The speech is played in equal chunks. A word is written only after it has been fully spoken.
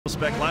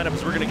Spec lineup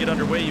as we're going to get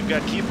underway. You've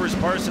got Keepers,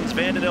 Parsons,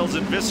 Vandendels,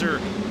 and Visser,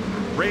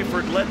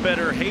 Rayford,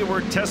 Ledbetter,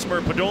 Hayward,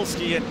 Tesmer,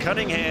 Podolski, and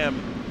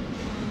Cunningham.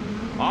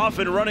 Off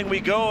and running we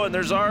go, and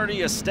there's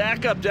already a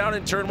stack up down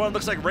in turn one.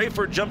 Looks like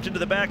Rayford jumped into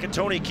the back of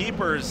Tony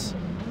Keepers.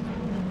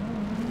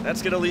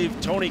 That's going to leave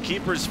Tony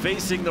Keepers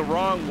facing the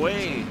wrong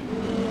way.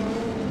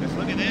 Just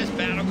look at this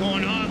battle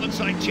going on. Looks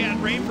like Chad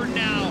Rayford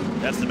now.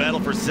 That's the battle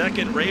for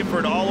second.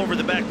 Rayford all over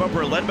the back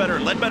bumper of Ledbetter.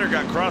 Ledbetter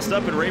got crossed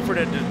up, and Rayford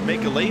had to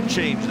make a lane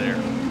change there.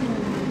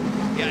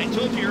 Yeah, I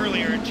told you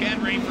earlier, Chad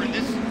Rayford,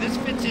 this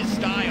fits his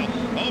style.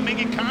 Oh,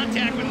 making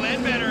contact with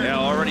Ledbetter. Yeah,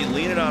 already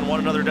leaning on one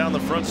another down the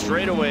front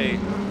straightaway.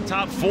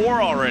 Top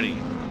four already.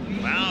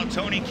 Wow,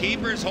 Tony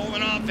Keepers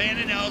holding off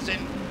Vandendels,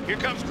 and here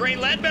comes Gray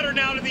Ledbetter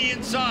now to the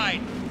inside.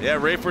 Yeah,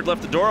 Rayford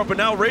left the door open.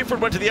 Now Rayford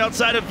went to the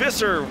outside of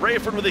Visser.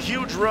 Rayford with a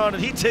huge run,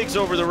 and he takes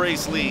over the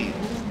race lead.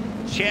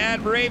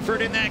 Chad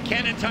Rayford in that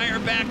Cannon Tire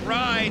back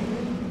ride,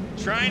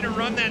 trying to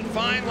run that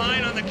fine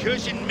line on the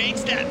cushion,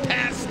 makes that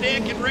pass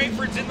stick, and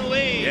Rayford's in the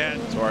lead. Yeah,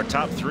 so our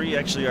top three,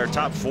 actually our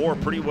top four,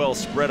 pretty well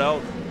spread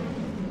out.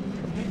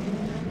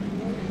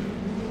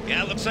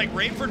 Yeah, it looks like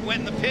Rayford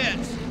went in the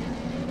pits.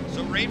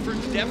 So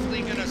Rayford's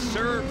definitely gonna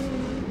serve.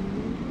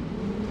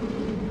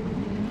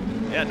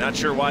 Yeah, not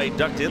sure why he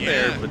ducked in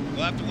there, but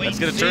we'll have to wait that's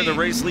gonna turn the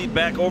race lead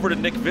back over to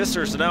Nick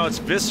Visser. So now it's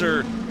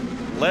Visser,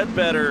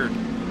 Ledbetter,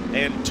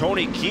 and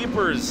Tony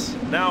Keepers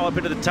now up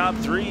into the top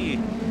three.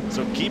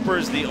 So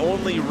Keepers the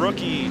only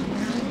rookie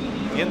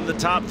in the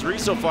top three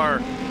so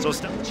far. So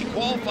she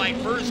qualified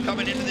first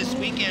coming into this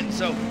weekend,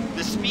 so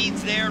the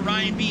speed's there.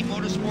 Ryan B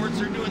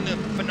Motorsports are doing the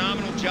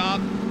phenomenal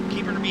job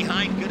keeping her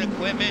behind good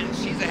equipment.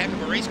 She's a heck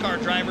of a race car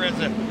driver as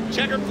the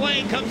checkered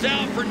flag comes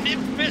out for Nick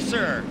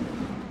Visser.